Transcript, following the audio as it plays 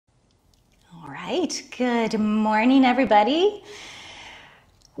right, good morning, everybody.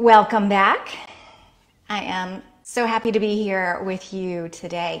 Welcome back. I am so happy to be here with you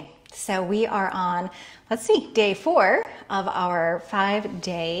today. So we are on, day 4 of our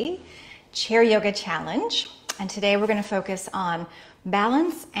 5-day chair yoga challenge. And today we're going to focus on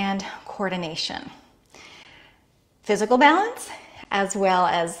balance and coordination. Physical balance, as well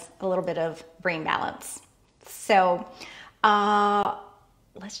as a little bit of brain balance. So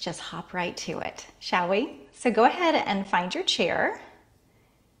let's just hop right to it, shall we? So go ahead and find your chair.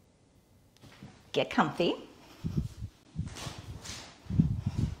 Get comfy.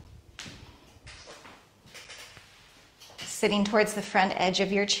 Sitting towards the front edge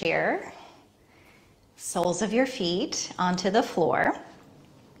of your chair. Soles of your feet onto the floor.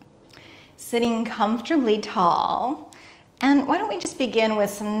 Sitting comfortably tall. And why don't we just begin with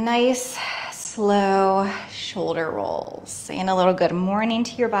some nice, slow shoulder rolls. Saying a little good morning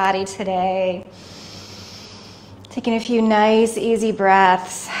to your body today. Taking a few nice, easy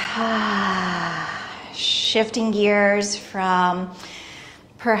breaths. Shifting gears from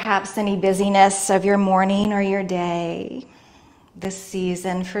perhaps any busyness of your morning or your day. This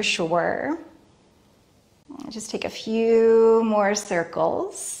season for sure. Just take a few more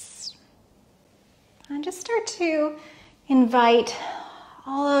circles. And just start to invite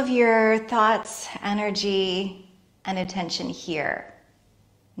all of your thoughts, energy, and attention here,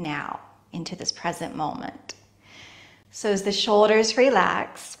 now, into this present moment. So as the shoulders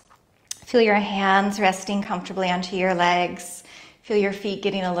relax, feel your hands resting comfortably onto your legs. Feel your feet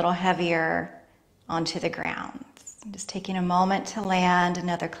getting a little heavier onto the ground. Just taking a moment to land,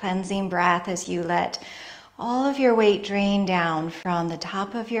 another cleansing breath as you let all of your weight drain down from the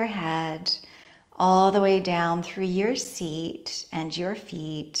top of your head all the way down through your seat and your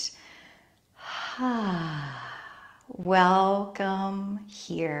feet. Welcome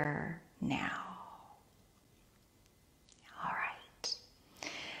here now. All right.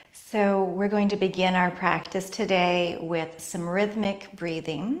 So we're going to begin our practice today with some rhythmic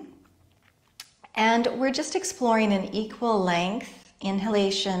breathing. And we're just exploring an equal length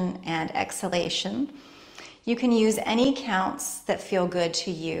inhalation and exhalation. You can use any counts that feel good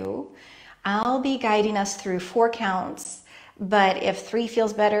to you. I'll be guiding us through 4 counts, but if 3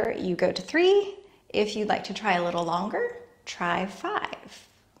 feels better, you go to 3. If you'd like to try a little longer, try 5.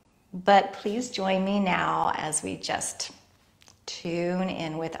 But please join me now as we just tune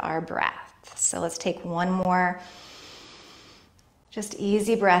in with our breath. So let's take one more just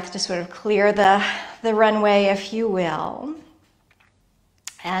easy breath to sort of clear the runway, if you will.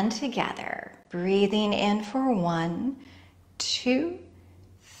 And together, breathing in for 1, 2,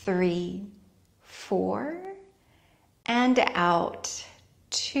 3, 4, and out,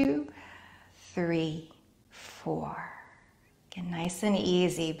 2, 3, 4. Again, nice and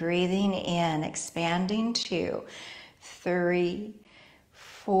easy, breathing in, expanding, 2, 3,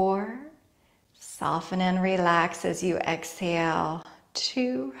 4. Soften and relax as you exhale,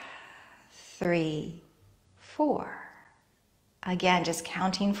 2, 3, 4. Again, just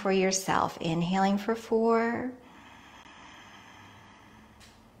counting for yourself, inhaling for 4.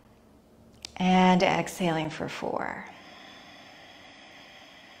 And exhaling for 4.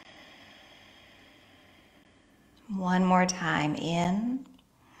 One more time, in.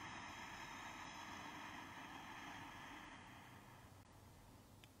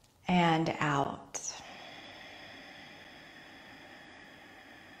 And out.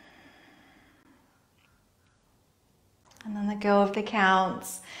 And on the go of the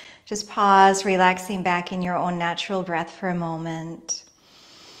counts, just pause, relaxing back in your own natural breath for a moment.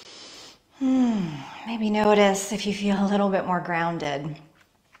 Maybe notice if you feel a little bit more grounded.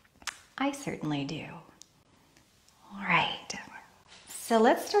 I certainly do. All right. So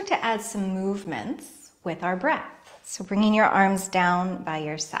let's start to add some movements with our breath. So bringing your arms down by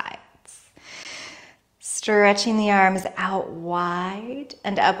your sides. Stretching the arms out wide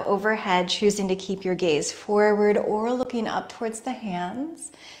and up overhead, choosing to keep your gaze forward or looking up towards the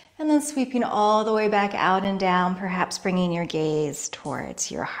hands. And then sweeping all the way back out and down, perhaps bringing your gaze towards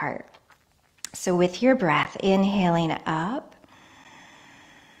your heart. So with your breath, inhaling up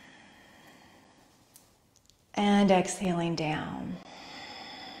and exhaling down.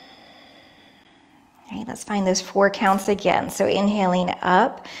 All right, let's find those 4 counts again. So inhaling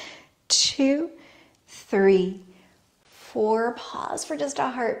up, 2, 3, 4. Pause for just a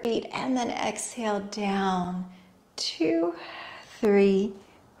heartbeat and then exhale down, 2, 3,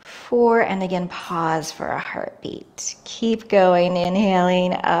 4. And again, pause for a heartbeat. Keep going,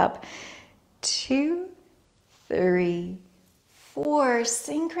 inhaling up, 2, 3, 4.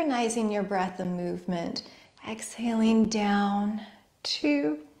 Synchronizing your breath and movement. Exhaling down,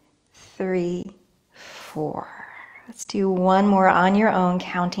 2, 3, 4. Let's do one more on your own,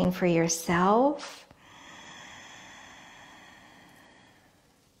 counting for yourself.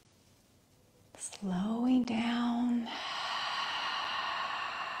 Slowing down.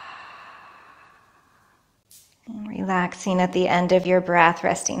 And relaxing at the end of your breath,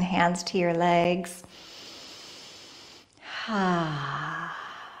 resting hands to your legs.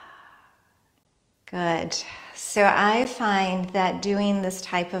 Good. So I find that doing this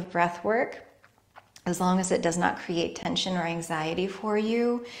type of breath work, as long as it does not create tension or anxiety for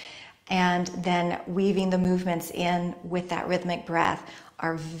you, and then weaving the movements in with that rhythmic breath,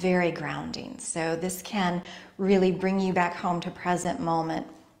 are very grounding. So this can really bring you back home to present moment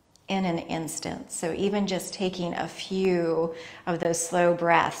in an instant. So even just taking a few of those slow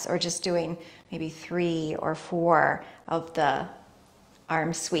breaths, or just doing maybe 3 or 4 of the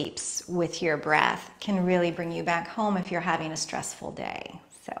arm sweeps with your breath, can really bring you back home if you're having a stressful day.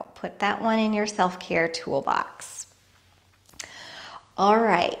 So put that one in your self-care toolbox. All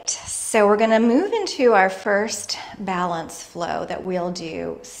right, so we're going to move into our first balance flow that we'll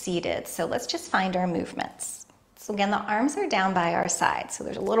do seated. So let's just find our movements. So again, the arms are down by our side, so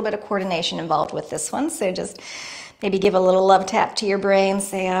there's a little bit of coordination involved with this one. So just maybe give a little love tap to your brain,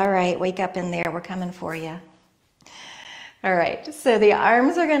 say, all right, wake up in there, we're coming for you. All right, so the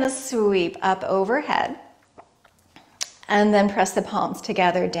arms are going to sweep up overhead and then press the palms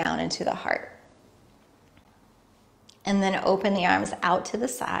together down into the heart. And then open the arms out to the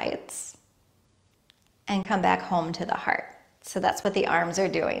sides and come back home to the heart. So that's what the arms are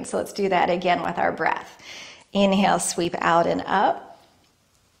doing. So let's do that again with our breath. Inhale, sweep out and up.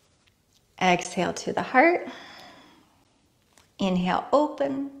 Exhale to the heart. Inhale,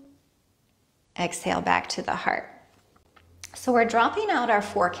 open. Exhale back to the heart. So we're dropping out our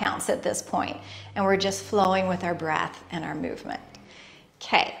 4 counts at this point, and we're just flowing with our breath and our movement.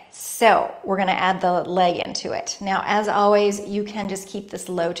 Okay, so we're going to add the leg into it. Now, as always, you can just keep this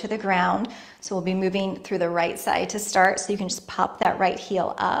low to the ground. So we'll be moving through the right side to start. So you can just pop that right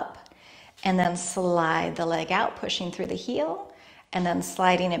heel up and then slide the leg out, pushing through the heel, and then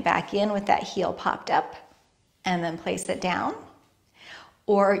sliding it back in with that heel popped up, and then place it down.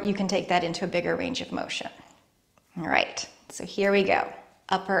 Or you can take that into a bigger range of motion. All right, so here we go.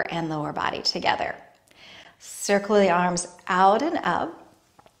 Upper and lower body together. Circle the arms out and up.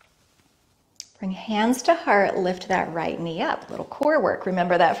 Bring hands to heart, lift that right knee up. Little core work,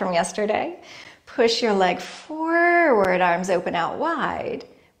 remember that from yesterday? Push your leg forward, arms open out wide.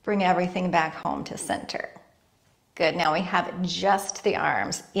 Bring everything back home to center. Good, now we have just the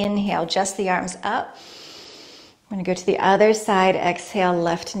arms. Inhale, just the arms up. I'm gonna go to the other side. Exhale,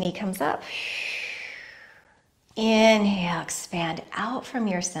 left knee comes up. Inhale, expand out from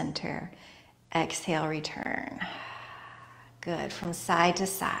your center. Exhale, return. Good, from side to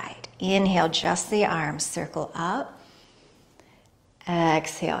side. Inhale, just the arms, circle up.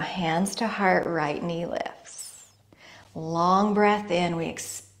 Exhale, hands to heart, right knee lifts. Long breath in, we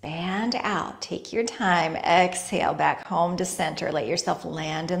expand out. Take your time, exhale, back home to center. Let yourself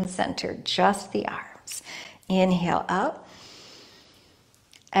land in center, just the arms. Inhale, up.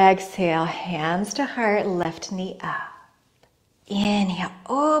 Exhale, hands to heart, left knee up. Inhale,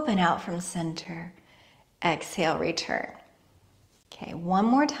 open out from center. Exhale, return. Okay, one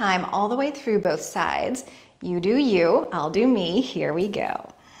more time, all the way through both sides. You do you, I'll do me. Here we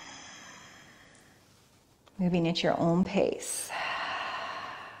go. Moving at your own pace.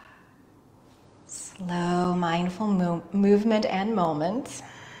 Slow, mindful movement and moment.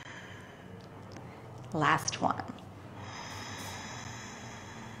 Last one.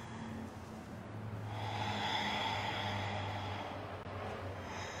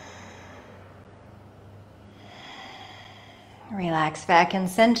 Relax back in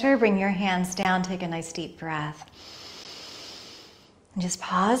center, bring your hands down, take a nice deep breath. And just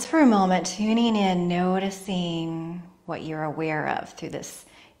pause for a moment, tuning in, noticing what you're aware of through this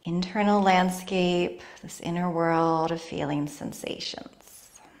internal landscape, this inner world of feeling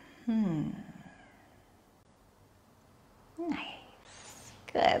sensations. Nice,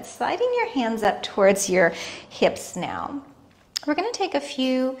 good. Sliding your hands up towards your hips now. We're going to take a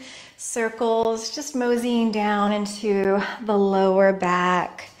few circles, just moseying down into the lower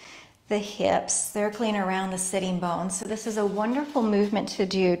back, the hips, circling around the sitting bones. So this is a wonderful movement to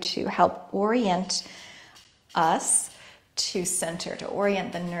do to help orient us to center, to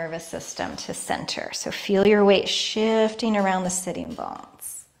orient the nervous system to center. So feel your weight shifting around the sitting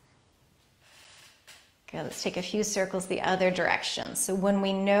bones. Good, let's take a few circles the other direction. So when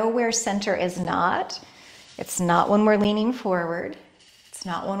we know where center is not, it's not when we're leaning forward. It's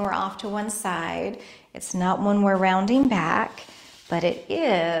not when we're off to one side. It's not when we're rounding back, but it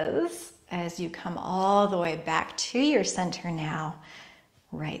is as you come all the way back to your center now,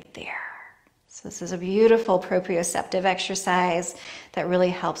 right there. So this is a beautiful proprioceptive exercise that really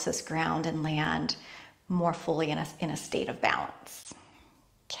helps us ground and land more fully in a state of balance.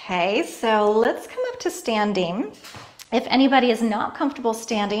 Okay, so let's come up to standing. If anybody is not comfortable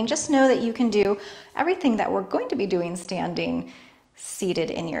standing, just know that you can do everything that we're going to be doing standing, seated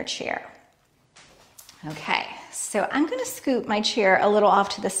in your chair. Okay, so I'm going to scoot my chair a little off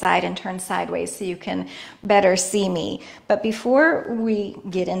to the side and turn sideways so you can better see me. But before we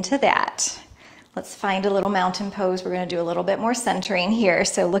get into that, let's find a little mountain pose. We're going to do a little bit more centering here.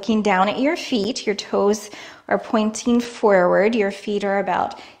 So looking down at your feet, your toes are pointing forward. Your feet are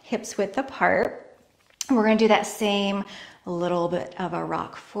about hips width apart. We're going to do that same, a little bit of a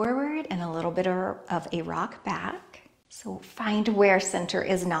rock forward and a little bit of a rock back. So find where center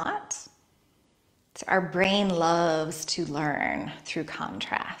is not. So our brain loves to learn through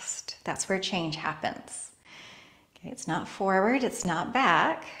contrast. That's where change happens. Okay, it's not forward, it's not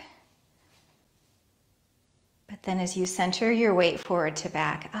back. But then as you center your weight forward to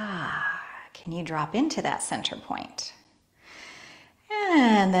back, can you drop into that center point?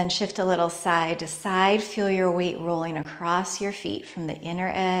 And then shift a little side to side. Feel your weight rolling across your feet from the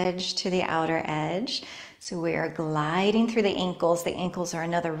inner edge to the outer edge. So we are gliding through the ankles. The ankles are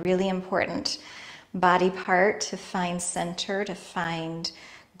another really important body part to find center, to find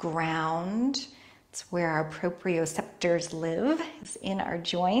ground. It's where our proprioceptors live, is in our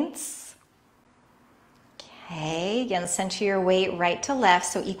joints. Okay, again, center your weight right to left,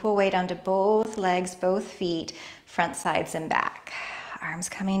 so equal weight onto both legs, both feet, front, sides, and back. Arms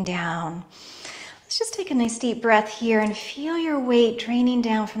coming down. Let's just take a nice deep breath here and feel your weight draining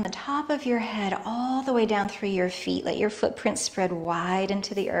down from the top of your head all the way down through your feet. Let your footprints spread wide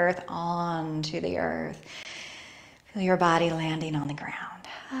into the earth, onto the earth. Feel your body landing on the ground.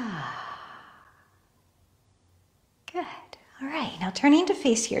 Good. All right, now turning to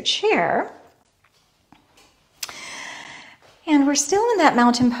face your chair. And we're still in that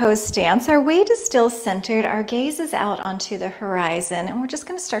mountain pose stance. Our weight is still centered. Our gaze is out onto the horizon. And we're just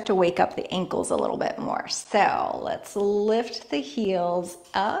going to start to wake up the ankles a little bit more. So let's lift the heels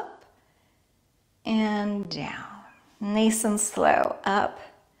up and down. Nice and slow. Up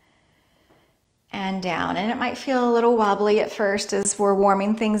and down. And it might feel a little wobbly at first as we're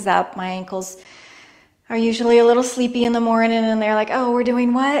warming things up. My ankles are usually a little sleepy in the morning and they're like, oh, we're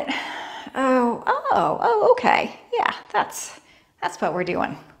doing what? Oh, okay. Yeah, that's what we're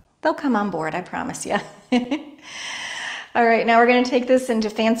doing. They'll come on board, I promise you. All right, now we're going to take this into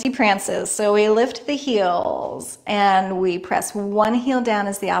fancy prances. So we lift the heels and we press one heel down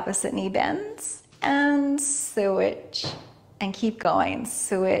as the opposite knee bends and switch and keep going.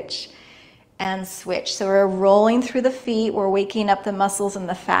 Switch and switch. So we're rolling through the feet. We're waking up the muscles and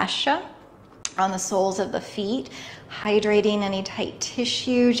the fascia on the soles of the feet, hydrating any tight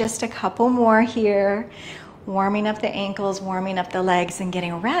tissue. Just a couple more here. Warming up the ankles, warming up the legs, and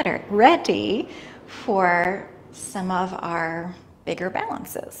getting ready for some of our bigger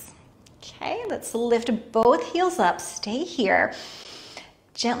balances. Okay, let's lift both heels up. Stay here.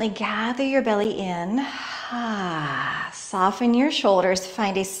 Gently gather your belly in. Soften your shoulders.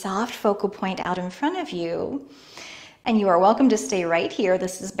 Find a soft focal point out in front of you. And you are welcome to stay right here.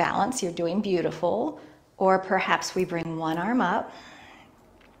 This is balance. You're doing beautiful. Or perhaps we bring one arm up.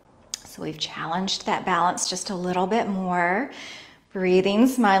 So we've challenged that balance just a little bit more. Breathing,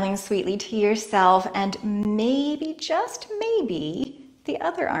 smiling sweetly to yourself, and maybe, just maybe, the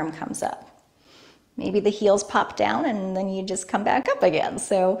other arm comes up. Maybe the heels pop down and then you just come back up again.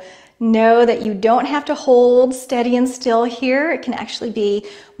 So know that you don't have to hold steady and still here. It can actually be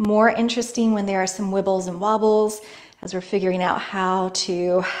more interesting when there are some wibbles and wobbles as we're figuring out how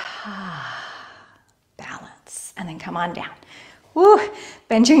to balance. And then come on down. Woo!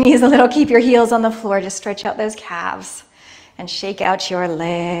 Bend your knees a little, keep your heels on the floor, just stretch out those calves and shake out your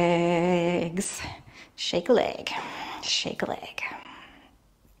legs. Shake a leg, shake a leg.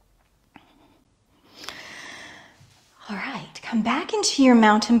 All right, come back into your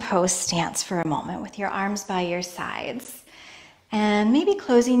mountain pose stance for a moment with your arms by your sides and maybe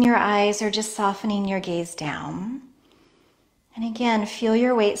closing your eyes or just softening your gaze down. And again, feel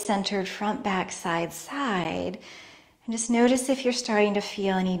your weight centered front, back, side, side. And just notice if you're starting to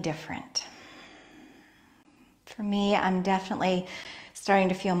feel any different. For me, I'm definitely starting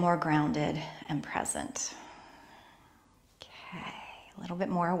to feel more grounded and present. Okay, a little bit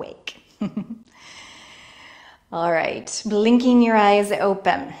more awake. All right, blinking your eyes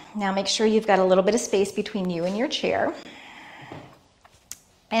open. Now make sure you've got a little bit of space between you and your chair.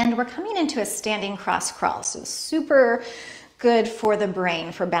 And we're coming into a standing cross crawl. So super good for the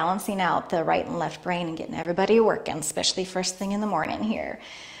brain, for balancing out the right and left brain and getting everybody working, especially first thing in the morning here.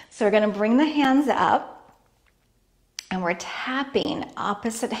 So we're going to bring the hands up and we're tapping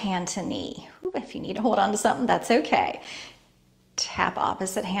opposite hand to knee. Ooh, if you need to hold on to something, that's okay. Tap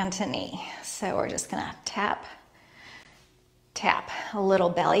opposite hand to knee. So we're just going to tap, tap. A little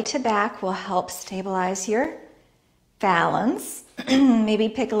belly to back will help stabilize your balance. Maybe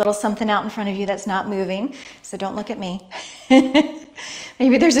pick a little something out in front of you that's not moving. So don't look at me.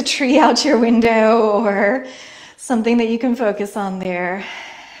 Maybe there's a tree out your window or something that you can focus on there.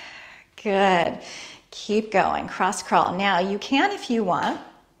 Good. Keep going. Cross crawl. Now you can, if you want,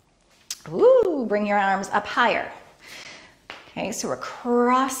 bring your arms up higher. Okay, so we're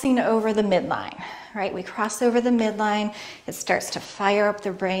crossing over the midline, right? We cross over the midline. It starts to fire up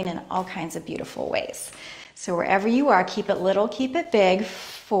the brain in all kinds of beautiful ways. So wherever you are, keep it little, keep it big.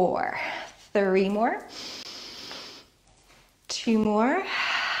 4, 3 more, 2 more,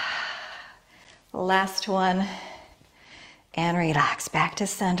 last one, and relax back to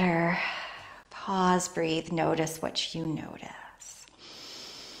center. Pause, breathe, notice what you notice.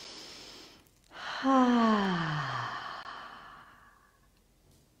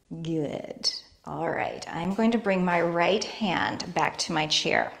 Good. All right, I'm going to bring my right hand back to my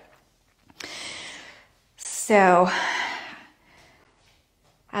chair. So,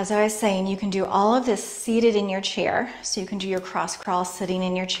 as I was saying, you can do all of this seated in your chair. So you can do your cross crawl sitting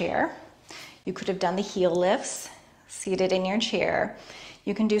in your chair. You could have done the heel lifts seated in your chair.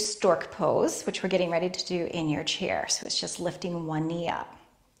 You can do stork pose, which we're getting ready to do in your chair. So it's just lifting one knee up.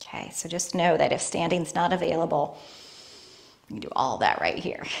 Okay, so just know that if standing's not available, you can do all that right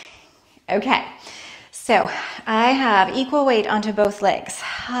here. Okay, so I have equal weight onto both legs.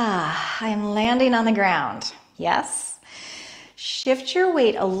 I'm landing on the ground. Yes. Shift your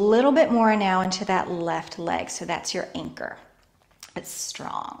weight a little bit more now into that left leg. So that's your anchor. It's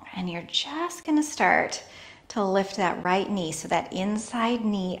strong. And you're just going to start to lift that right knee. So that inside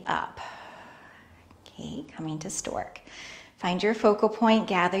knee up. Okay, coming to stork. Find your focal point,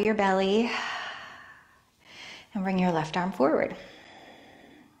 gather your belly, and bring your left arm forward.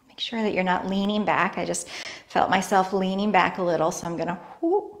 Make sure that you're not leaning back. I just felt myself leaning back a little, so I'm going to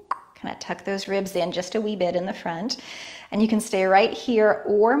kind of tuck those ribs in just a wee bit in the front. And you can stay right here,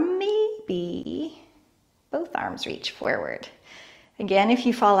 or maybe both arms reach forward. Again, if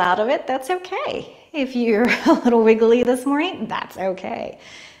you fall out of it, that's okay. If you're a little wiggly this morning, that's okay.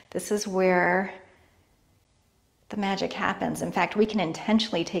 This is where the magic happens. In fact, we can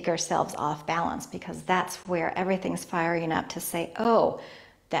intentionally take ourselves off balance because that's where everything's firing up to say, oh,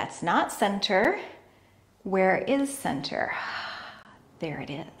 that's not center. Where is center? There it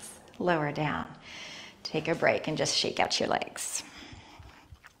is. Lower down. Take a break and just shake out your legs.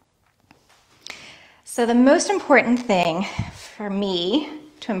 So the most important thing for me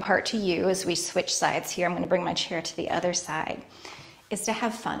to impart to you as we switch sides here, I'm going to bring my chair to the other side, is to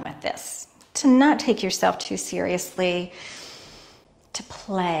have fun with this. To not take yourself too seriously, to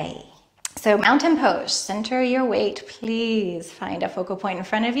play. So mountain pose, center your weight, please find a focal point in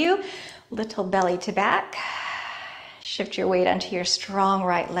front of you, little belly to back, shift your weight onto your strong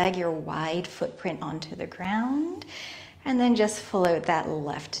right leg, your wide footprint onto the ground, and then just float that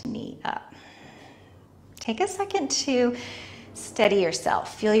left knee up. Take a second to steady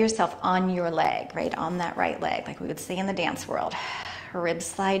yourself, feel yourself on your leg, right on that right leg, like we would say in the dance world. Ribs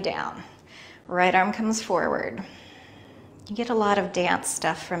slide down, right arm comes forward. You get a lot of dance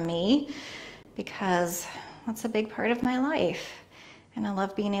stuff from me because that's a big part of my life. And I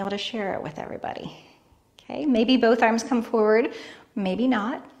love being able to share it with everybody. Okay, maybe both arms come forward, maybe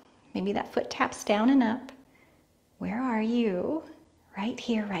not. Maybe that foot taps down and up. Where are you? Right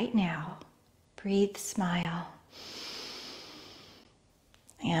here, right now. Breathe, smile.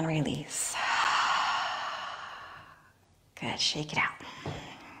 And release. Good, shake it out.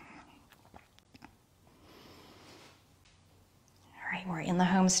 All right, we're in the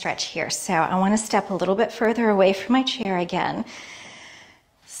home stretch here. So I want to step a little bit further away from my chair again.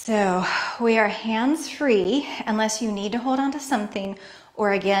 So we are hands-free unless you need to hold on to something,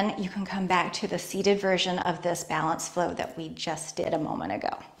 or again, you can come back to the seated version of this balance flow that we just did a moment ago.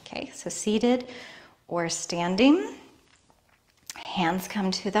 Okay, so seated or standing, hands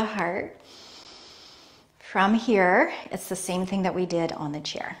come to the heart. From here, it's the same thing that we did on the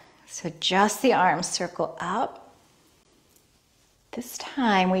chair. So just the arms circle up. This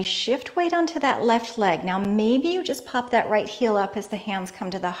time we shift weight onto that left leg. Now maybe you just pop that right heel up as the hands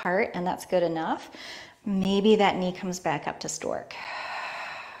come to the heart, and that's good enough. Maybe that knee comes back up to stork.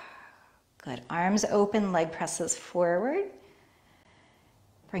 Good, arms open, leg presses forward.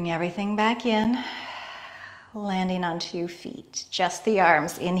 Bring everything back in. landing on 2 feet. Just the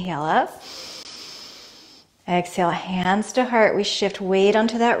arms. Inhale up. Exhale, hands to heart. We shift weight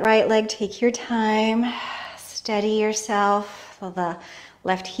onto that right leg. Take your time. Steady yourself. So the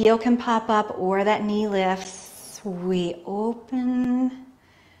left heel can pop up or that knee lifts. We open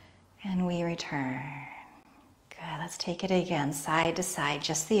and we return. Good. Let's take it again. Side to side.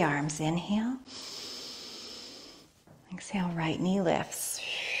 Just the arms. Inhale. Exhale, right knee lifts.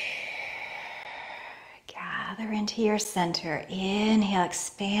 Gather into your center. Inhale,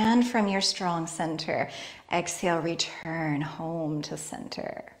 expand from your strong center. Exhale, return home to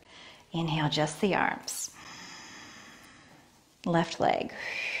center. Inhale, just the arms. Left leg.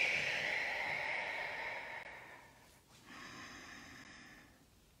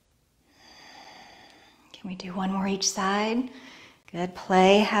 Can we do one more each side? Good.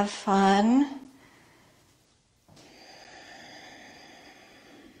 Play, have fun.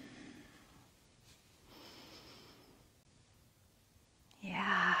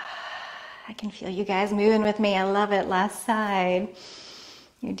 Yeah, I can feel you guys moving with me. I love it. Last side.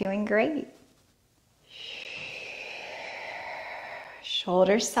 You're doing great.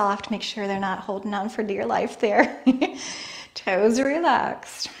 Shoulders soft. Make sure they're not holding on for dear life there. Toes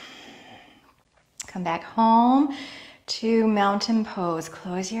relaxed. Come back home to mountain pose.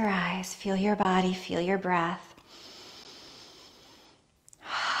 Close your eyes. Feel your body. Feel your breath.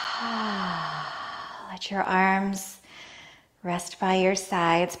 Let your arms rest by your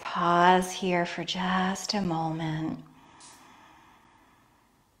sides. Pause here for just a moment.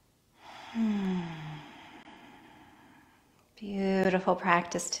 Beautiful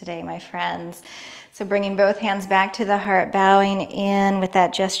practice today, my friends. So bringing both hands back to the heart, bowing in with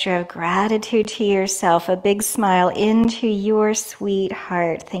that gesture of gratitude to yourself, a big smile into your sweet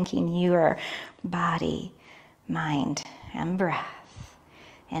heart, thanking your body, mind, and breath.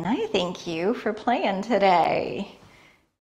 And I thank you for playing today.